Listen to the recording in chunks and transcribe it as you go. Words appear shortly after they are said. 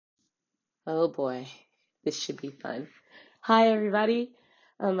Oh boy, this should be fun. Hi, everybody.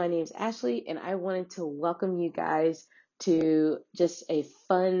 My name is Ashley, and I wanted to welcome you guys to just a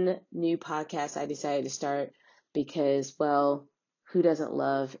fun new podcast I decided to start because, well, who doesn't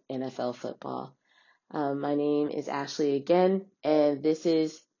love NFL football? My name is Ashley again, and this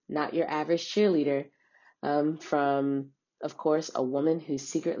is Not Your Average Cheerleader from, of course, a woman who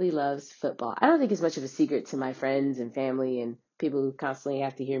secretly loves football. I don't think it's much of a secret to my friends and family and people who constantly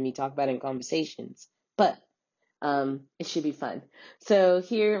have to hear me talk about it in conversations, but it should be fun. So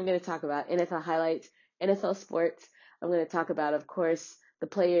here I'm going to talk about NFL highlights, NFL sports. I'm going to talk about, of course, the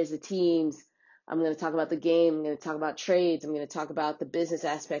players, the teams. I'm going to talk about the game. I'm going to talk about trades. I'm going to talk about the business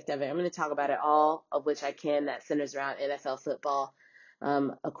aspect of it. I'm going to talk about it all of which I can that centers around NFL football.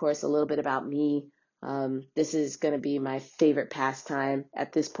 Of course, a little bit about me. This is going to be my favorite pastime.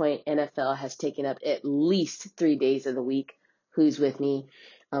 At this point, NFL has taken up at least 3 days of the week. Who's with me?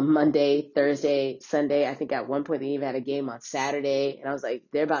 Monday, Thursday, Sunday. I think at one point they even had a game on Saturday. And I was like,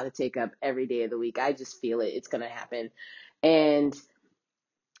 they're about to take up every day of the week. I just feel it. It's going to happen. And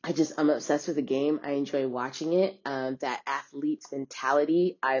I'm obsessed with the game. I enjoy watching it. That athlete's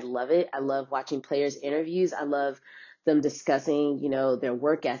mentality, I love it. I love watching players' interviews. I love them discussing, their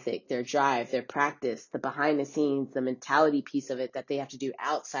work ethic, their drive, their practice, the behind the scenes, the mentality piece of it that they have to do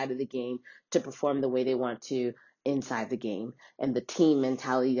outside of the game to perform the way they want to inside the game, and the team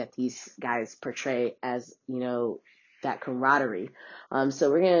mentality that these guys portray as, that camaraderie.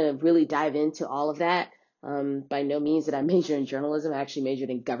 So we're going to really dive into all of that. By no means did I major in journalism. I actually majored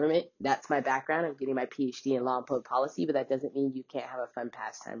in government. That's my background. I'm getting my PhD in law and public policy, but that doesn't mean you can't have a fun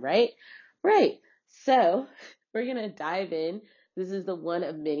pastime, right? Right. So we're going to dive in. This is the one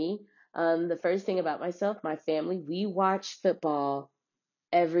of many. The first thing about myself, my family, we watch football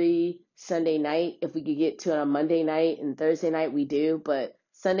every Sunday night. If we could get to it on Monday night and Thursday night, we do, but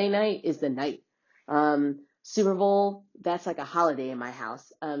Sunday night is the night. Super Bowl, that's like a holiday in my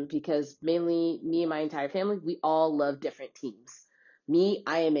house because mainly me and my entire family, we all love different teams. Me,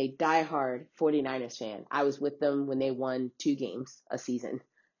 I am a diehard 49ers fan. I was with them when they won 2 games a season,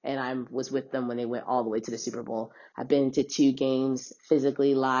 and I was with them when they went all the way to the Super Bowl. I've been to 2 games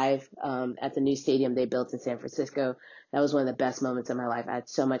physically live at the new stadium they built in San Francisco. That was one of the best moments of my life. I had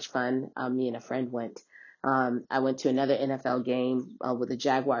so much fun. Me and a friend went. I went to another NFL game with the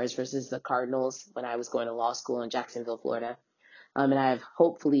Jaguars versus the Cardinals when I was going to law school in Jacksonville, Florida. And I have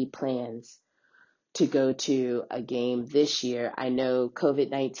hopefully plans to go to a game this year. I know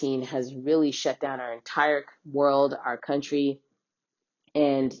COVID-19 has really shut down our entire world, our country.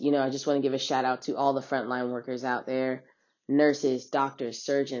 And, I just want to give a shout out to all the frontline workers out there, nurses, doctors,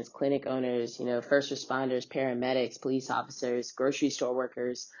 surgeons, clinic owners, first responders, paramedics, police officers, grocery store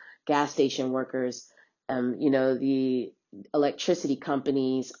workers, gas station workers, the electricity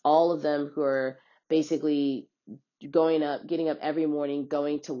companies, all of them who are basically getting up every morning,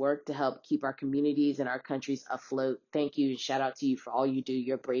 going to work to help keep our communities and our countries afloat. Thank you. Shout out to you for all you do,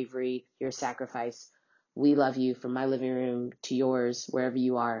 your bravery, your sacrifice. We love you from my living room to yours, wherever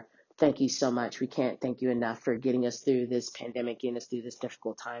you are. Thank you so much. We can't thank you enough for getting us through this pandemic, getting us through this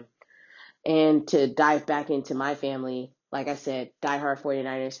difficult time. And to dive back into my family, like I said, diehard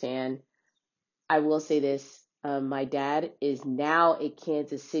 49ers fan. I will say this. My dad is now a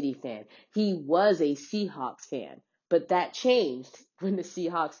Kansas City fan. He was a Seahawks fan, but that changed when the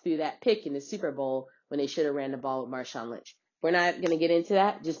Seahawks threw that pick in the Super Bowl when they should have ran the ball with Marshawn Lynch. We're not going to get into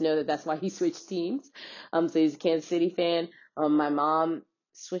that. Just know that that's why he switched teams. So he's a Kansas City fan. My mom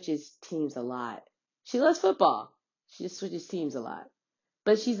switches teams a lot. She loves football. She just switches teams a lot.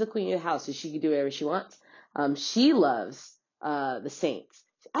 But she's the queen of the house, so she can do whatever she wants. She loves the Saints.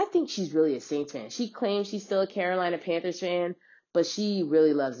 I think she's really a Saints fan. She claims she's still a Carolina Panthers fan, but she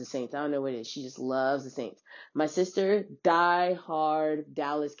really loves the Saints. I don't know what it is. She just loves the Saints. My sister, die-hard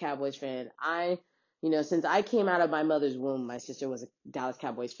Dallas Cowboys fan. Since I came out of my mother's womb, my sister was a Dallas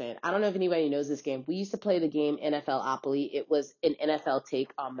Cowboys fan. I don't know if anybody knows this game. We used to play the game NFLopoly. It was an NFL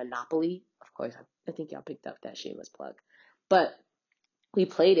take on Monopoly. Of course, I think y'all picked up that shameless plug. But we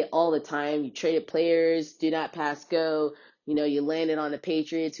played it all the time. You traded players, do not pass go. You landed on the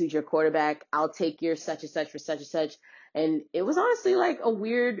Patriots. Who's your quarterback? I'll take your such and such for such and such. And it was honestly like a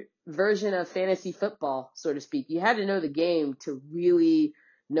weird version of fantasy football, so to speak. You had to know the game to really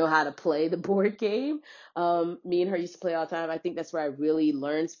know how to play the board game. Me and her used to play all the time. I think that's where I really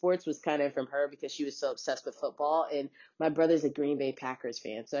learned sports was kind of from her because she was so obsessed with football. And my brother's a Green Bay Packers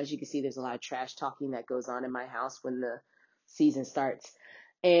fan. So as you can see, there's a lot of trash talking that goes on in my house when the season starts.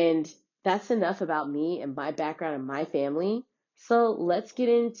 And that's enough about me and my background and my family. So let's get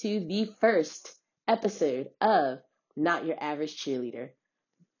into the first episode of Not Your Average Cheerleader.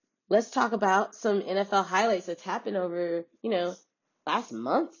 let's talk about some NFL highlights that's happened over, last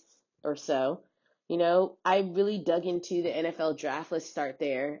month or so. I really dug into the NFL draft. Let's start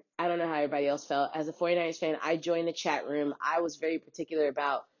there. I don't know how everybody else felt. As a 49ers fan, I joined the chat room. I was very particular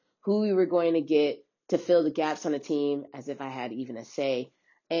about who we were going to get to fill the gaps on the team, as if I had even a say.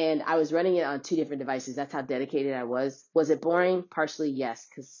 And I was running it on 2 different devices. That's how dedicated I was. Was it boring? Partially, yes,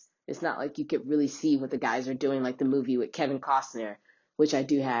 because it's not like you could really see what the guys are doing, like the movie with Kevin Costner, which I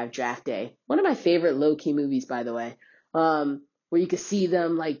do have, Draft Day. One of my favorite low-key movies, by the way, where you could see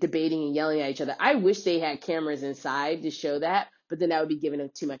them like debating and yelling at each other. I wish they had cameras inside to show that, but then that would be giving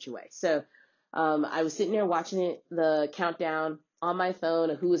too much away. So I was sitting there watching it, the countdown on my phone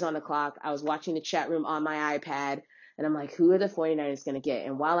of who was on the clock. I was watching the chat room on my iPad, and I'm like, who are the 49ers going to get?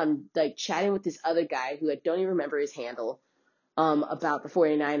 And while I'm like chatting with this other guy who I don't even remember his handle about the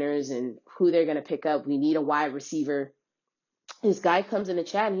 49ers and who they're going to pick up, we need a wide receiver. This guy comes in the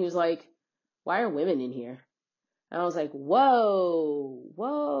chat and he was like, why are women in here? And I was like, whoa,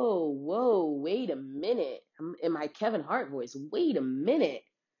 whoa, whoa, wait a minute. I'm in my Kevin Hart voice. Wait a minute.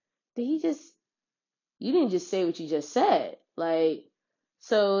 Did he just, you didn't just say what you just said. Like,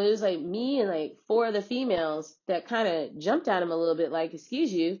 so it was like me and like 4 other females that kind of jumped at him a little bit like,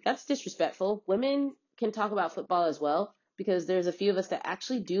 excuse you, that's disrespectful. Women can talk about football as well because there's a few of us that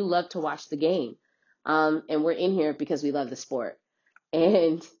actually do love to watch the game. And we're in here because we love the sport.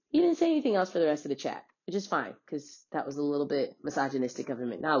 And he didn't say anything else for the rest of the chat, which is fine because that was a little bit misogynistic of him.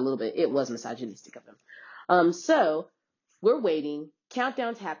 Not a little bit, it was misogynistic of him. So we're waiting.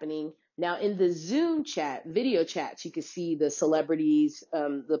 Countdown's happening. Now in the Zoom chat, video chats, you could see the celebrities,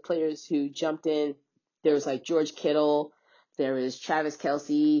 the players who jumped in. There was like George Kittle. There was Travis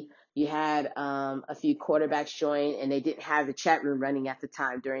Kelce. You had a few quarterbacks join, and they didn't have the chat room running at the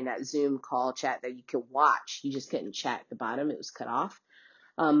time during that Zoom call chat that you could watch. You just couldn't chat at the bottom. It was cut off.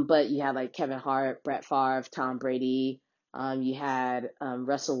 But you had like Kevin Hart, Brett Favre, Tom Brady. You had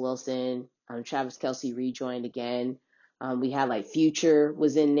Russell Wilson, Travis Kelce rejoined again. We had like Future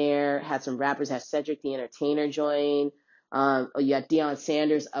was in there, had some rappers, had Cedric the Entertainer join. You had Deion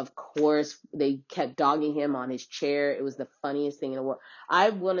Sanders, of course. They kept dogging him on his chair. It was the funniest thing in the world. I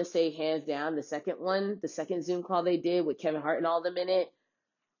want to say hands down, the second Zoom call they did with Kevin Hart and all them in it,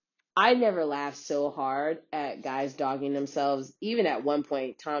 I never laughed so hard at guys dogging themselves. Even at one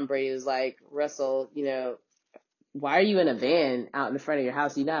point, Tom Brady was like, Russell, why are you in a van out in the front of your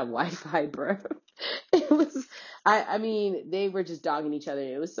house? You don't have Wi-Fi, bro. It was, I mean, they were just dogging each other.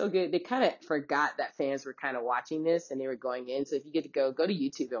 It was so good. They kind of forgot that fans were kind of watching this and they were going in. So if you get to go to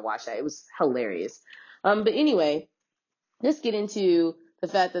YouTube and watch that. It was hilarious. But anyway, let's get into the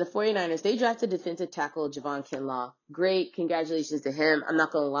fact that the 49ers, they drafted defensive tackle Javon Kinlaw. Great. Congratulations to him. I'm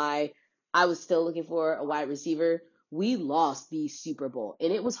not going to lie. I was still looking for a wide receiver. We lost the Super Bowl,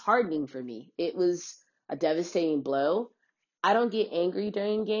 and it was hardening for me. It was a devastating blow. I don't get angry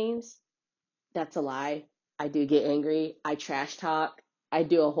during games. That's a lie. I do get angry. I trash talk. I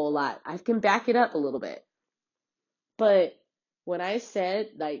do a whole lot. I can back it up a little bit. But when I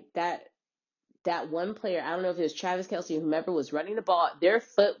said like that one player, I don't know if it was Travis Kelce or whomever was running the ball, their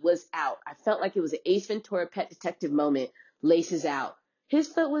foot was out. I felt like it was an Ace Ventura Pet Detective moment. Laces out. His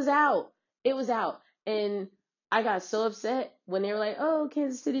foot was out. It was out. And I got so upset when they were like, oh,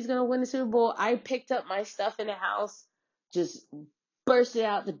 Kansas City's going to win the Super Bowl. I picked up my stuff in the house, just bursted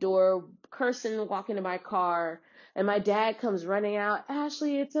out the door, cursing, walking to my car. And my dad comes running out,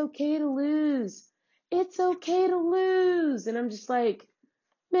 Ashley, it's okay to lose. It's okay to lose. And I'm just like,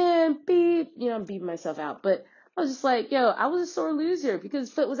 man, I'm beating myself out. But I was just like, yo, I was a sore loser because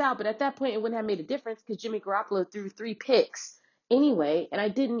his foot was out. But at that point, it wouldn't have made a difference because Jimmy Garoppolo threw 3 picks anyway. And I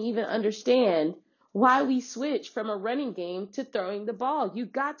didn't even understand why we switched from a running game to throwing the ball. You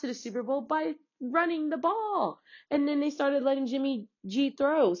got to the Super Bowl by running the ball. And then they started letting Jimmy G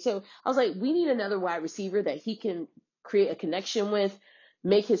throw. So I was like, we need another wide receiver that he can create a connection with,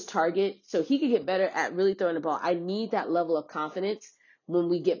 make his target so he could get better at really throwing the ball. I need that level of confidence when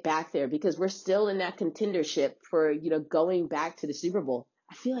we get back there because we're still in that contendership for, going back to the Super Bowl.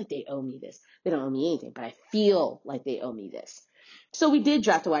 I feel like they owe me this. They don't owe me anything, but I feel like they owe me this. So we did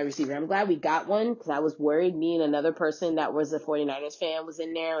draft a wide receiver. I'm glad we got one because I was worried. Me and another person that was a 49ers fan was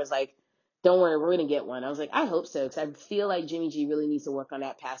in there. I was like, don't worry, we're going to get one. I was like, I hope so because I feel like Jimmy G really needs to work on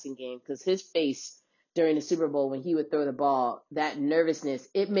that passing game because his face during the Super Bowl when he would throw the ball, that nervousness,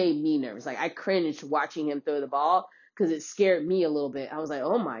 it made me nervous. Like I cringed watching him throw the ball because it scared me a little bit. I was like,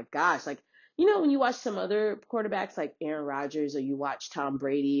 oh my gosh. Like, when you watch some other quarterbacks like Aaron Rodgers or you watch Tom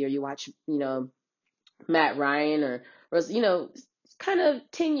Brady or you watch, Matt Ryan or kind of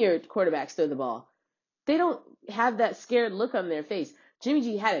tenured quarterbacks throw the ball, they don't have that scared look on their face. Jimmy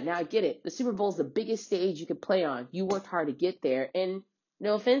G had it. Now I get it. The Super Bowl is the biggest stage you could play on. You worked hard to get there. And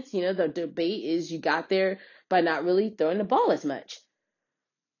no offense, the debate is you got there by not really throwing the ball as much.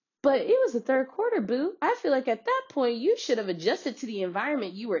 But it was the third quarter, boo. I feel like at that point you should have adjusted to the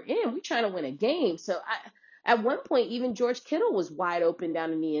environment you were in. We're trying to win a game. So at one point, even George Kittle was wide open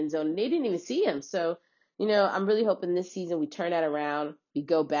down in the end zone, and they didn't even see him. So, I'm really hoping this season we turn that around, we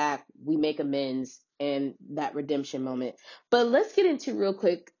go back, we make amends, and that redemption moment. But let's get into real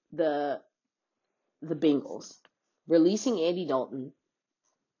quick the Bengals releasing Andy Dalton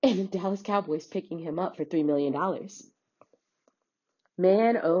and the Dallas Cowboys picking him up for $3 million.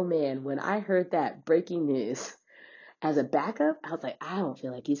 Man, oh man, when I heard that breaking news as a backup, I was like, I don't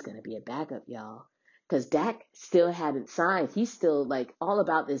feel like he's going to be a backup, y'all. Because Dak still hadn't signed. He's still like all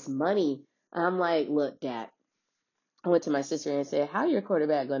about this money. I'm like, look, Dak. I went to my sister and said, how your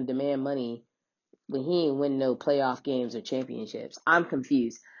quarterback going to demand money when he ain't win no playoff games or championships? I'm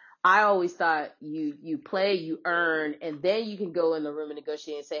confused. I always thought you play, you earn, and then you can go in the room and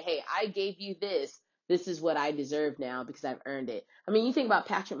negotiate and say, hey, I gave you this. This is what I deserve now because I've earned it. I mean, you think about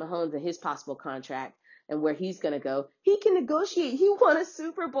Patrick Mahomes and his possible contract and where he's going to go. He can negotiate. He won a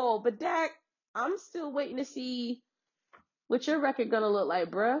Super Bowl. But Dak, I'm still waiting to see what your record going to look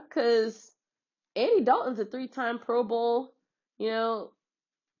like, bruh, because Andy Dalton's a 3-time Pro Bowl,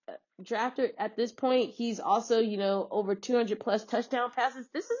 drafted at this point. He's also, over 200 plus touchdown passes.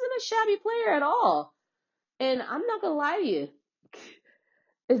 This isn't a shabby player at all. And I'm not going to lie to you.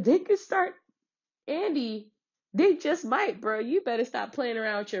 If they could start Andy, they just might, bro. You better stop playing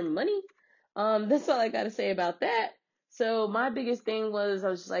around with your money. That's all I got to say about that. So my biggest thing was I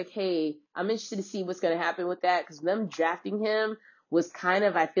was just like, hey, I'm interested to see what's going to happen with that because them drafting him was kind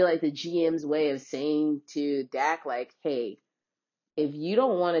of, I feel like, the GM's way of saying to Dak, like, hey, if you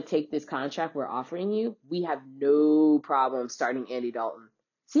don't want to take this contract we're offering you, we have no problem starting Andy Dalton.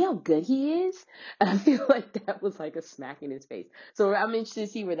 See how good he is? And I feel like that was like a smack in his face. So I'm interested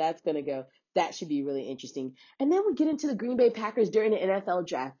to see where that's going to go. That should be really interesting. And then we get into the Green Bay Packers during the NFL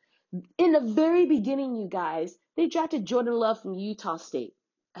draft. In the very beginning, you guys, they drafted Jordan Love from Utah State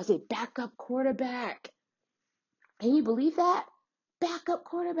as a backup quarterback. Can you believe that? Backup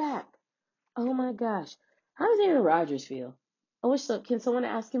quarterback. Oh my gosh. How does Aaron Rodgers feel? I wish so. Can someone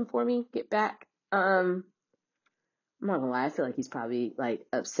ask him for me? Get back. I'm not gonna lie, I feel like he's probably like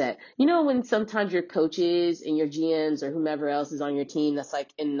upset. You know when sometimes your coaches and your GMs or whomever else is on your team that's like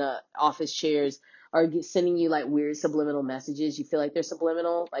in the office chairs are sending you like weird subliminal messages. You feel like they're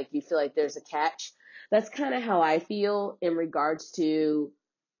subliminal, like you feel like there's a catch. That's kind of how I feel in regards to,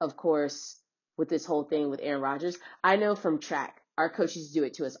 of course, with this whole thing with Aaron Rodgers. I know from track, our coaches do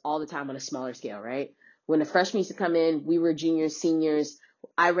it to us all the time on a smaller scale, right? When the freshmen used to come in, we were juniors, seniors.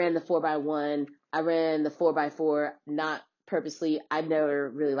 I ran the 4x1. I ran the 4x4, not purposely. I never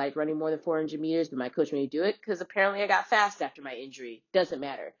really liked running more than 400 meters, but my coach made me do it because apparently I got fast after my injury. Doesn't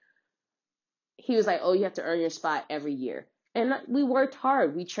matter. He was like, oh, you have to earn your spot every year. And we worked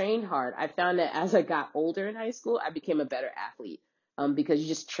hard. We trained hard. I found that as I got older in high school, I became a better athlete because you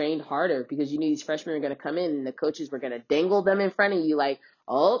just trained harder because you knew these freshmen were going to come in and the coaches were going to dangle them in front of you like,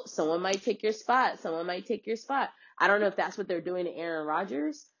 oh, someone might take your spot. Someone might take your spot. I don't know if that's what they're doing to Aaron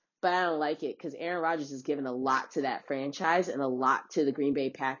Rodgers, but I don't like it because Aaron Rodgers has given a lot to that franchise and a lot to the Green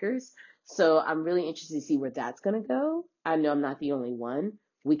Bay Packers. So I'm really interested to see where that's going to go. I know I'm not the only one.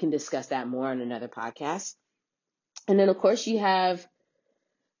 We can discuss that more on another podcast. And then, of course, you have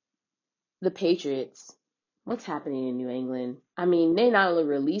the Patriots. What's happening in New England? I mean, they not only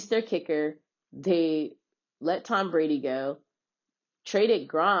released their kicker, they let Tom Brady go, traded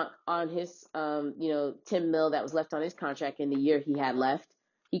Gronk on his, $10 million that was left on his contract in the year he had left.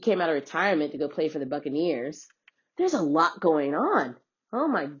 He came out of retirement to go play for the Buccaneers. There's a lot going on. Oh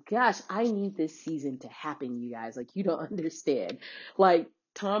my gosh, I need this season to happen, you guys. Like, you don't understand. Like,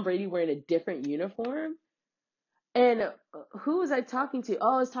 Tom Brady wearing a different uniform. And who was I talking to?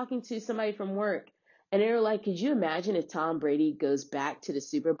 Oh, I was talking to somebody from work. And they were like, could you imagine if Tom Brady goes back to the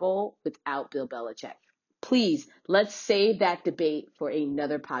Super Bowl without Bill Belichick? Please, let's save that debate for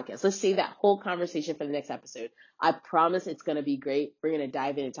another podcast. Let's save that whole conversation for the next episode. I promise it's going to be great. We're going to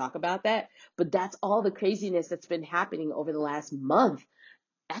dive in and talk about that. But that's all the craziness that's been happening over the last month,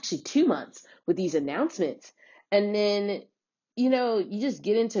 actually 2 months with these announcements. And then, you just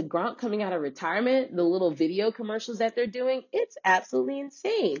get into Gronk coming out of retirement, the little video commercials that they're doing. It's absolutely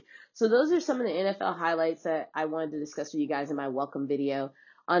insane. So those are some of the NFL highlights that I wanted to discuss with you guys in my welcome video.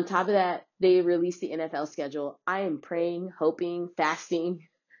 On top of that, they released the NFL schedule. I am praying, hoping, fasting,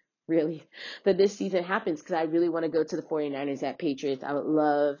 really, that this season happens because I really want to go to the 49ers at Patriots. I would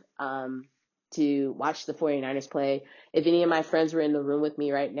love to watch the 49ers play. If any of my friends were in the room with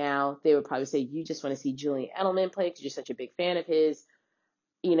me right now, they would probably say, you just want to see Julian Edelman play because you're such a big fan of his.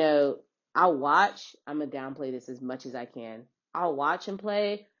 You know, I'll watch. I'm going to downplay this as much as I can. I'll watch him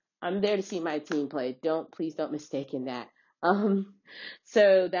play. I'm there to see my team play. Please don't mistake in that. Um,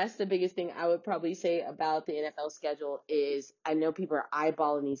 so that's the biggest thing I would probably say about the NFL schedule is I know people are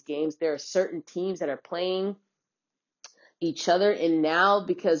eyeballing these games. There are certain teams that are playing each other. And now,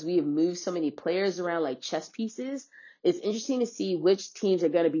 because we have moved so many players around like chess pieces, it's interesting to see which teams are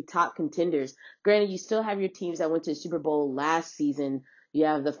going to be top contenders. Granted, you still have your teams that went to the Super Bowl last season. You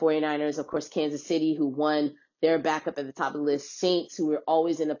have the 49ers, of course, Kansas City, who won. They're back up at the top of the list. Saints, who were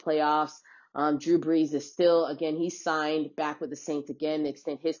always in the playoffs. Drew Brees is still, again, he's signed back with the Saints again to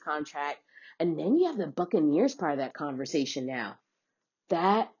extend his contract. And then you have the Buccaneers part of that conversation now.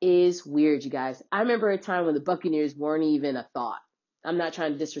 That is weird, you guys. I remember a time when the Buccaneers weren't even a thought. I'm not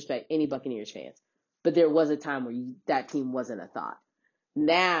trying to disrespect any Buccaneers fans, but there was a time where that team wasn't a thought.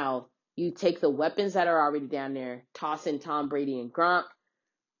 Now, you take the weapons that are already down there, toss in Tom Brady and Gronk,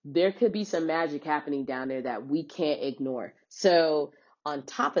 there could be some magic happening down there that we can't ignore. So, on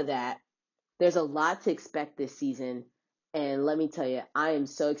top of that, there's a lot to expect this season. And let me tell you, I am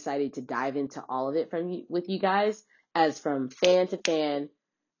so excited to dive into all of it with you guys. As from fan to fan,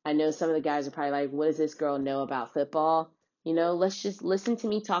 I know some of the guys are probably like, what does this girl know about football? Let's just listen to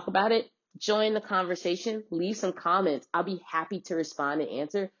me talk about it. Join the conversation. Leave some comments. I'll be happy to respond and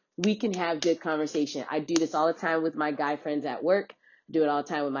answer. We can have good conversation. I do this all the time with my guy friends at work. I do it all the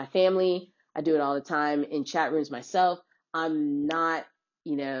time with my family. I do it all the time in chat rooms myself. I'm not,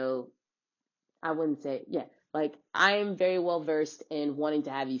 I wouldn't say, yeah, like I'm very well versed in wanting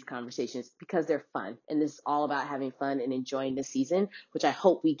to have these conversations because they're fun. And this is all about having fun and enjoying the season, which I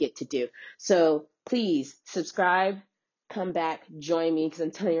hope we get to do. So please subscribe, come back, join me, because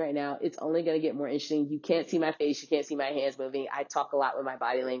I'm telling you right now, it's only going to get more interesting. You can't see my face. You can't see my hands moving. I talk a lot with my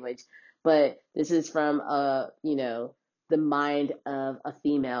body language, but this is from, the mind of a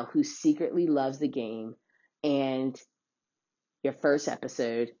female who secretly loves the game, and your first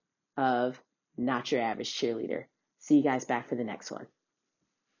episode of Not Your Average Cheerleader. See you guys back for the next one.